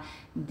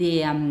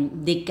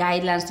the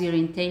guidelines, the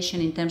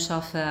orientation in terms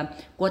of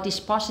what is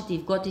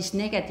positive, what is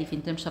negative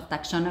in terms of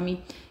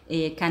taxonomy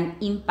can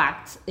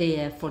impact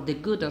for the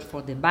good or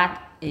for the bad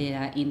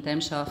in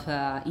terms of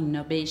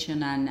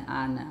innovation and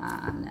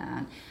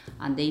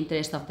the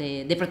interest of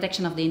the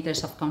protection of the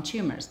interest of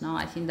consumers. No,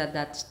 I think that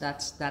that's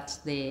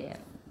the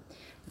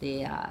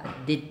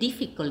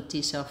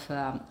difficulties of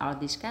our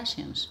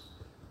discussions.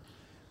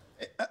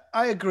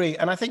 I agree,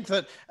 and I think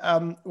that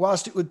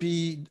whilst it would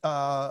be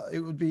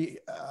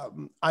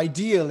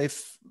ideal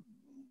if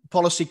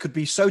policy could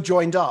be so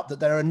joined up that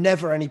there are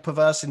never any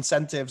perverse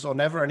incentives or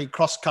never any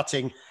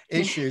cross-cutting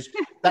issues,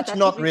 that's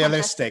not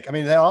realistic. I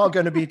mean, there are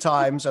going to be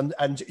times,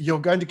 and you're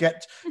going to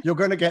get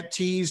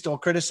teased or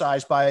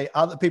criticized by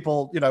other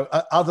people,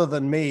 other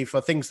than me, for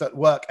things that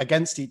work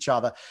against each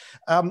other.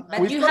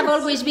 But you have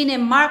always been a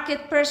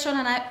market person,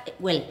 and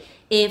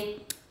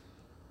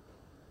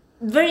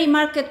very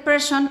market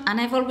person,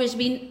 and I've always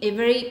been a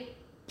very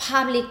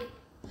public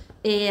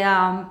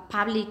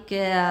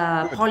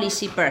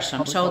policy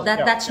person. So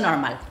that's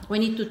normal. We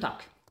need to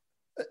talk.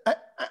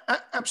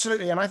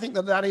 Absolutely, and I think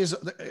that is,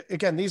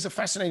 again, these are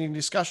fascinating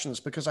discussions,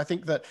 because I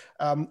think that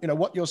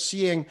what you're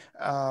seeing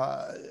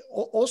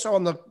also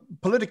on the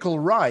political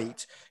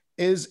right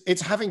is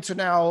it's having to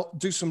now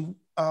do some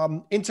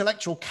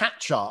intellectual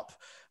catch up,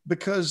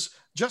 because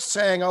just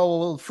saying, oh,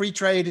 well, free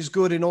trade is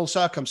good in all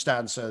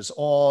circumstances,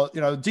 or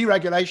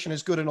deregulation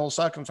is good in all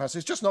circumstances,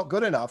 is just not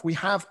good enough. We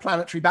have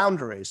planetary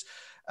boundaries,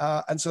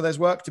 and so there's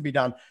work to be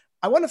done.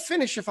 I want to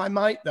finish, if I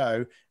might,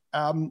 though.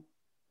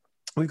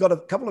 We've got a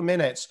couple of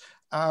minutes.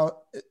 I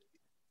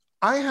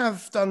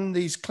have done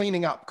these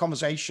cleaning up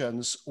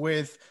conversations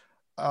with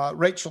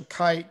Rachel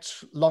Kite,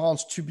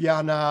 Laurence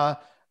Tubiana,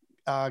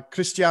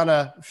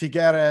 Christiana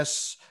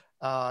Figueres,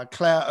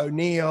 Claire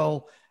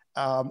O'Neill.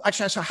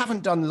 Actually, I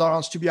haven't done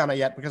Laurence Tubiana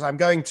yet, because I'm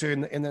going to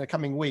in the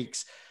coming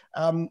weeks.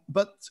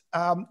 But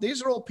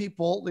these are all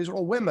people, these are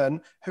all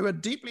women who are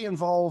deeply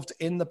involved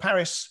in the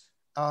Paris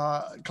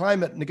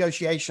climate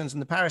negotiations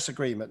and the Paris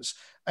agreements.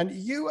 And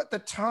you, at the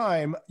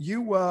time,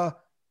 you were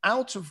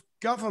out of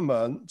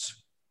government,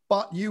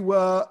 but you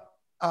were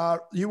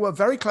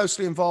very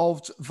closely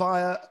involved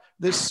via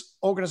this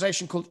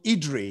organization called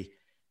IDRI.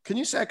 Can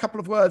you say a couple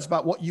of words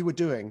about what you were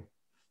doing?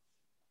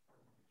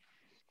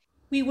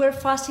 We were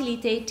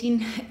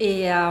facilitating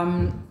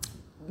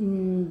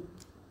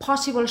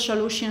possible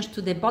solutions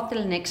to the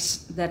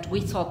bottlenecks that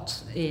we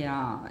thought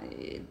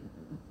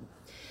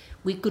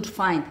we could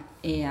find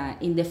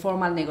in the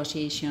formal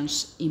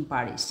negotiations in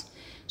Paris.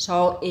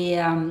 So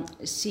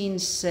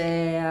since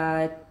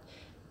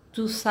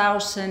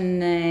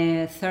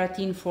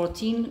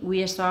 2013-14,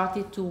 we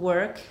started to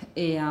work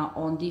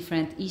on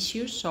different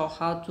issues. So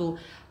how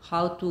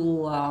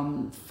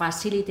to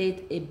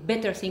facilitate a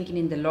better thinking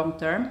in the long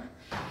term,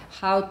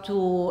 how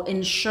to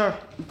ensure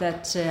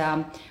that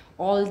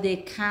all the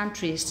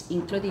countries,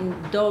 including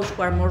those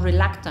who are more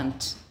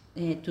reluctant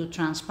to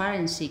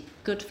transparency,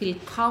 could feel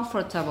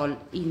comfortable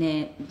in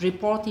a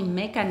reporting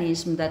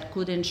mechanism that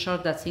could ensure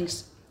that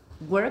things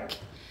work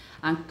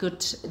and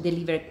could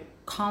deliver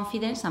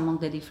confidence among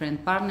the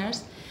different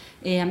partners,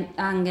 and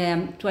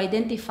to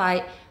identify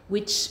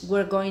which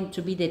were going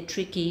to be the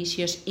tricky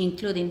issues,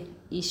 including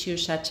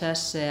issues such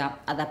as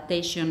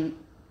adaptation,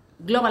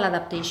 global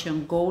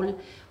adaptation goal,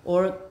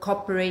 or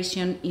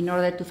cooperation in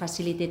order to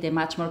facilitate a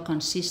much more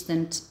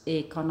consistent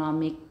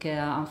economic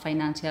and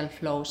financial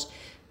flows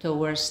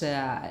towards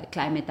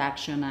climate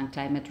action and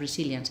climate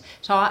resilience.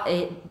 So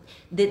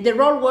the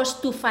role was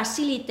to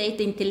facilitate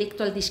the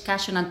intellectual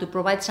discussion and to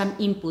provide some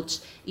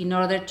inputs in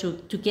order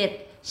to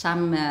get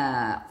some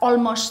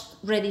almost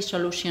ready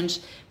solutions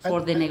for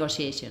the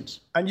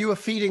negotiations. And you were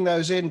feeding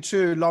those in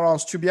to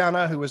Laurence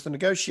Tubiana, who was the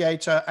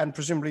negotiator, and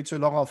presumably to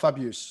Laurent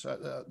Fabius,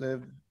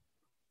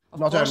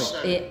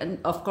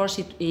 Of course,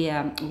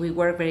 we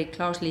work very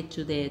closely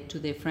to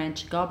the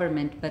French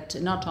government, but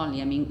not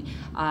only. I mean,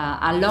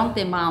 along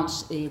the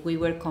months, we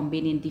were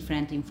convening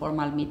different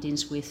informal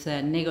meetings with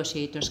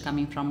negotiators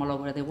coming from all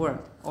over the world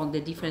on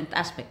the different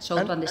aspects, so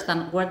to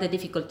understand where the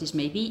difficulties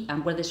may be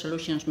and where the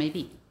solutions may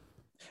be.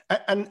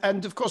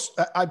 And of course,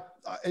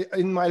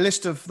 in my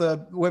list of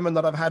the women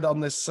that I've had on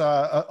this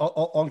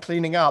on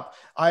cleaning up,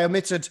 I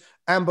omitted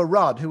Amber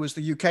Rudd, who was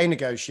the UK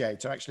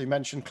negotiator. I actually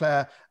mentioned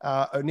Claire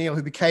O'Neill,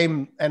 who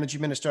became energy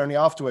minister only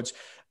afterwards.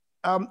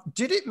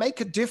 Did it make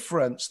a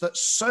difference that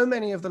so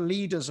many of the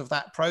leaders of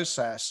that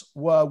process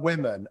were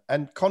women?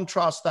 And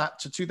contrast that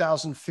to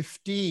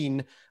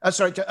 2009,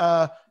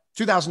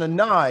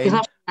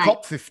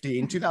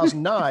 COP15,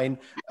 2009,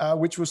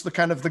 which was the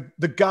kind of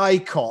the guy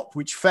COP,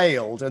 which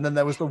failed. And then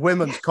there was the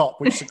women's COP,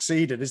 which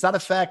succeeded. Is that a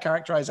fair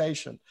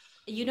characterization?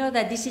 You know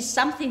that this is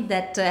something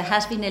that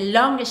has been a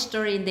long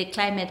story in the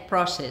climate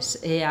process.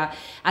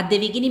 At the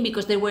beginning,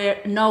 because there were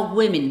no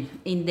women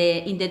in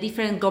the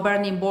different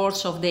governing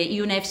boards of the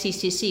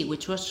UNFCCC,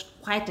 which was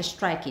quite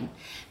striking.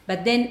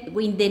 But then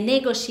among the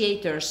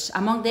negotiators,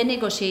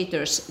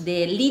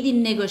 the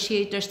leading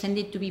negotiators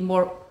tended to be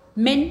more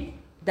men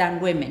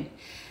than women.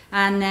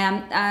 And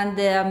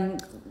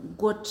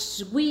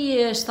what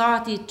we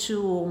started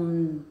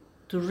to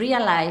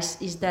realize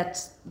is that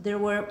there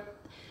were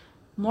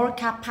more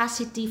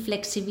capacity,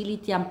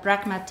 flexibility, and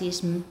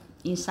pragmatism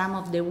in some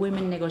of the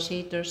women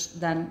negotiators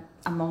than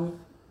among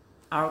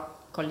our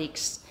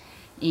colleagues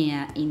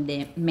in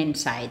the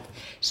men's side.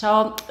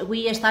 So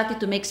we started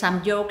to make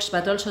some jokes,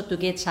 but also to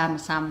get some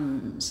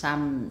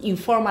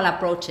informal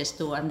approaches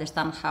to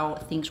understand how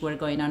things were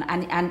going on.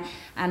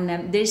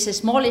 And there's a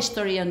small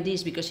story on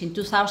this, because in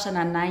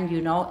 2009,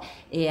 you know,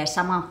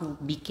 someone who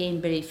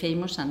became very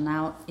famous and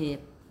now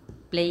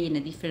playing a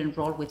different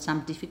role with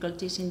some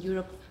difficulties in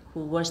Europe,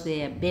 who was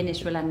the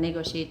Venezuelan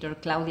negotiator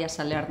Claudia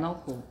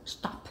Salerno, who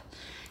stopped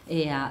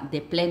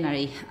the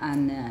plenary,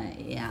 and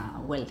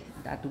well,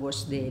 that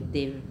was the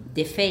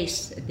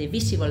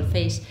visible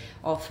face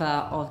of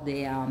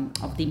the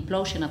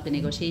implosion of the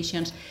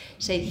negotiations.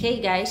 Said,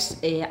 "Hey guys,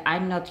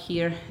 I'm not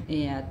here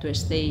to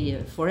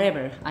stay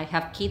forever. I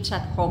have kids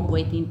at home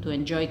waiting to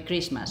enjoy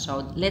Christmas.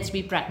 So let's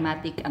be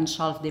pragmatic and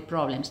solve the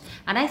problems."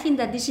 And I think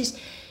that this is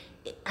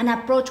an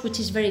approach which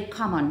is very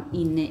common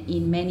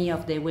in many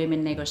of the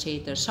women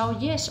negotiators. So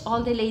yes,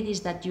 all the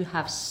ladies that you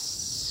have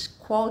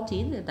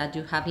quoted, that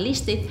you have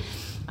listed,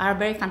 are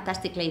very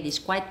fantastic ladies,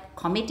 quite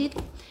committed,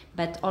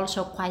 but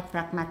also quite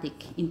pragmatic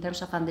in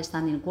terms of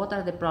understanding what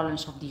are the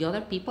problems of the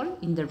other people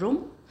in the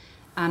room,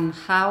 and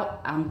how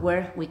and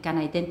where we can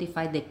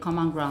identify the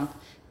common ground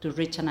to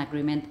reach an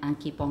agreement and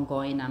keep on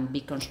going and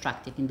be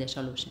constructive in the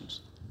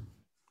solutions.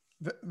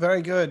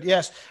 Very good.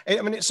 Yes.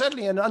 I mean, it's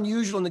certainly an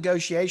unusual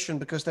negotiation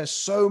because there's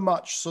so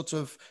much sort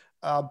of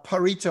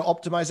Pareto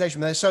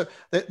optimization. There's so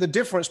the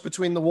difference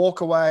between the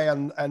walk away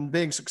and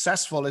being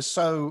successful is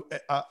so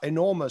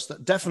enormous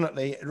that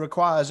definitely it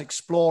requires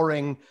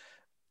exploring.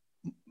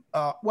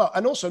 Well,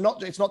 and also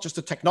it's not just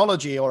a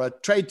technology or a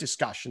trade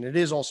discussion. It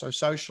is also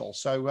social.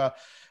 So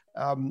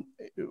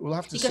we'll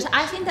have to because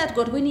I think that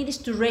what we need is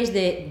to raise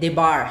the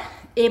bar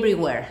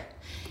everywhere.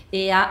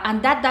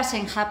 And that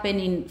doesn't happen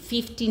in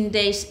 15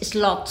 days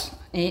slot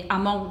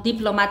among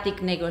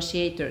diplomatic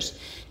negotiators.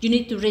 You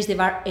need to raise the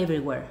bar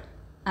everywhere.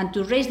 And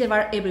to raise the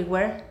bar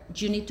everywhere,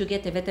 you need to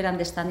get a better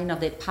understanding of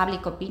the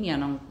public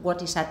opinion on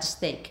what is at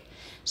stake.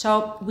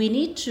 So we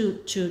need to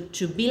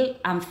build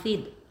and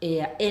feed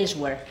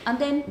elsewhere. And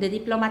then the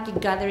diplomatic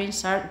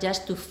gatherings are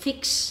just to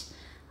fix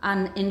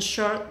and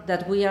ensure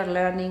that we are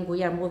learning,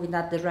 we are moving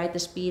at the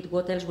right speed,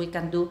 what else we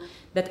can do.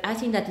 But I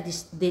think that it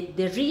is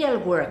the real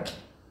work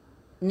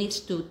needs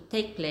to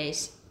take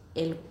place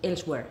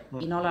elsewhere,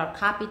 in all our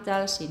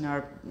capitals, in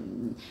our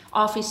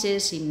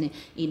offices,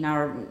 in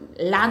our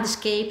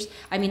landscapes.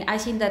 I mean, I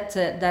think that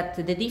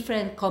the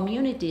different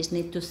communities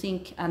need to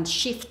think and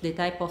shift the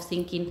type of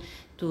thinking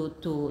to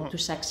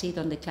succeed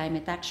on the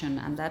climate action,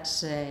 and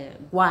that's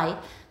why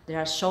there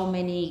are so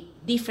many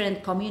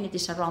different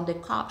communities around the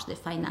COPs, the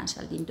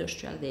financial, the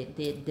industrial,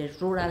 the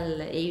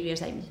rural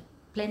areas. I mean,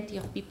 plenty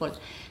of people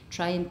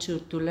trying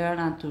to learn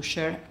and to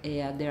share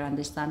their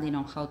understanding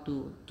on how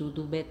to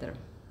do better.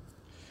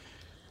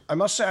 I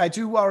must say, I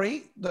do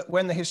worry that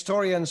when the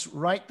historians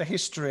write the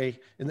history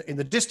in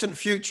the distant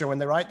future, when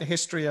they write the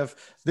history of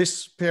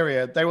this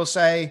period, they will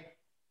say,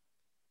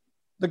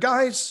 the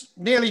guys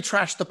nearly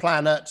trashed the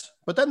planet,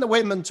 but then the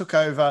women took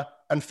over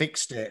and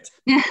fixed it.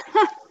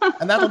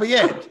 And that'll be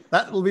it.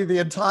 That will be the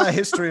entire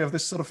history of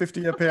this sort of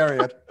 50-year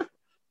period.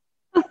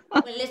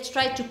 Well, let's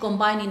try to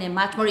combine in a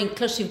much more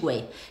inclusive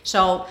way.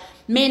 So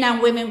men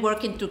and women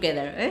working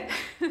together. Eh?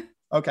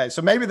 Okay,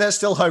 so maybe there's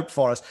still hope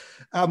for us.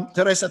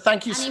 Teresa,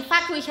 thank you. And in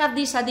fact, we have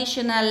this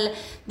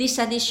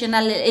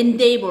additional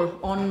endeavor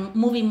on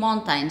moving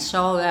mountains.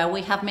 So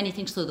we have many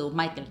things to do,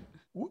 Michael.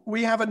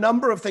 We have a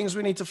number of things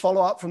we need to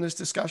follow up from this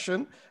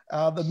discussion.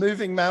 The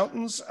moving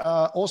mountains,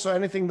 also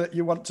anything that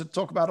you want to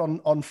talk about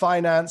on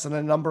finance and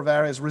a number of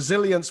areas.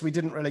 Resilience, we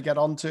didn't really get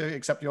onto,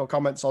 except your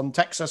comments on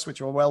Texas,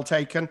 which were well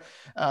taken.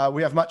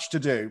 We have much to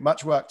do,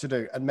 much work to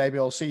do. And maybe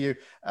I'll see you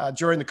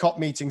during the COP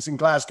meetings in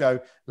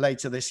Glasgow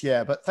later this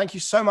year. But thank you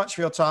so much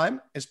for your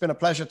time. It's been a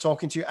pleasure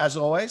talking to you as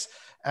always.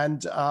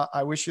 And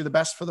I wish you the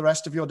best for the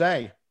rest of your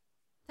day.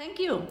 Thank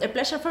you. A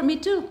pleasure for me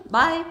too.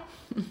 Bye.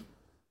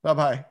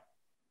 Bye-bye.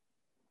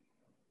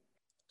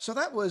 So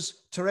that was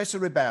Teresa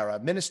Ribera,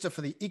 Minister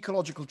for the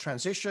Ecological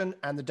Transition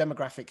and the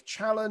Demographic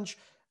Challenge,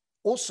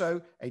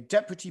 also a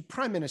Deputy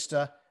Prime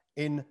Minister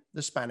in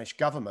the Spanish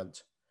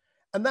government.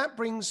 And that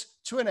brings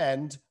to an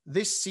end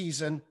this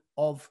season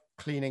of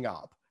Cleaning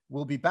Up.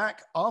 We'll be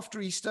back after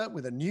Easter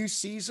with a new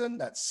season,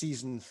 that's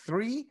season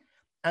 3,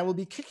 and we'll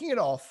be kicking it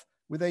off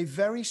with a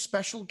very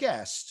special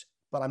guest,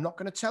 but I'm not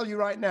going to tell you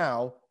right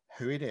now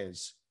who it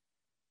is.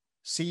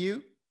 See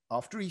you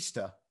after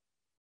Easter.